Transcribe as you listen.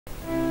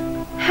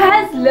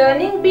Has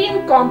learning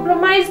been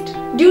compromised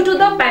due to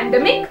the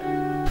pandemic?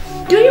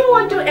 Do you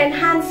want to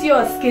enhance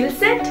your skill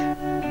set?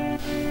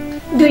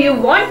 Do you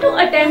want to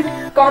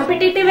attempt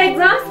competitive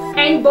exams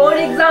and board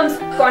exams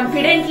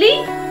confidently?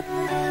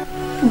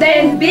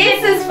 Then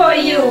this is for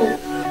you.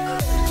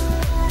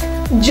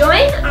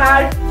 Join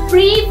our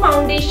free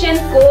foundation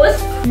course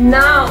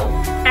now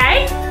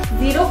at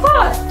zero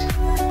cost.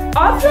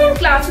 Offline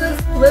classes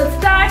will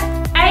start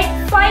at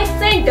 5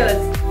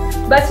 centers: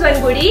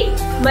 Basavanagudi,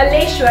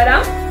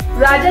 Malleshwaram,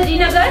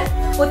 Rajajinagara,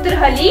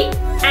 Uttharahalli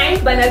and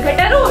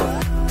Banneraghatta Road,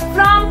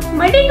 from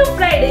Monday to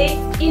Friday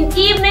in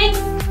evenings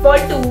for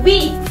 2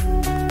 weeks.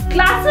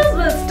 Classes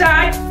will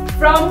start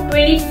from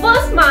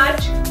 21st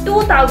March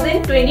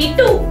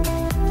 2022.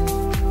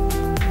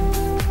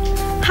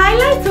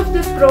 Highlights of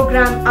this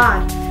program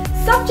are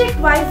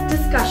subject-wise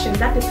discussion,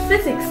 that is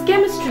physics,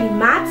 chemistry,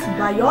 maths,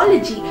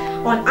 biology,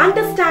 on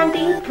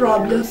understanding,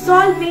 problem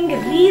solving,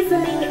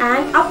 reasoning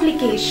and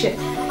application.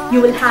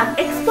 You will have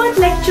expert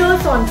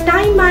lectures on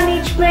time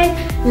management,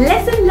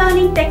 lesson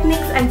learning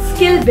techniques and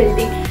skill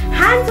building.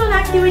 Hands-on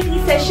activity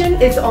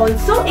session is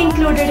also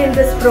included in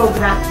this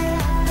program.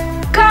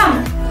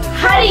 Come,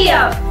 hurry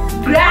up,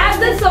 grab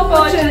this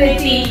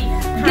opportunity.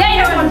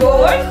 Get on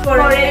board for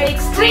an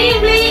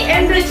extremely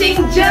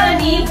enriching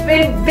journey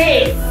with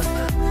BASE.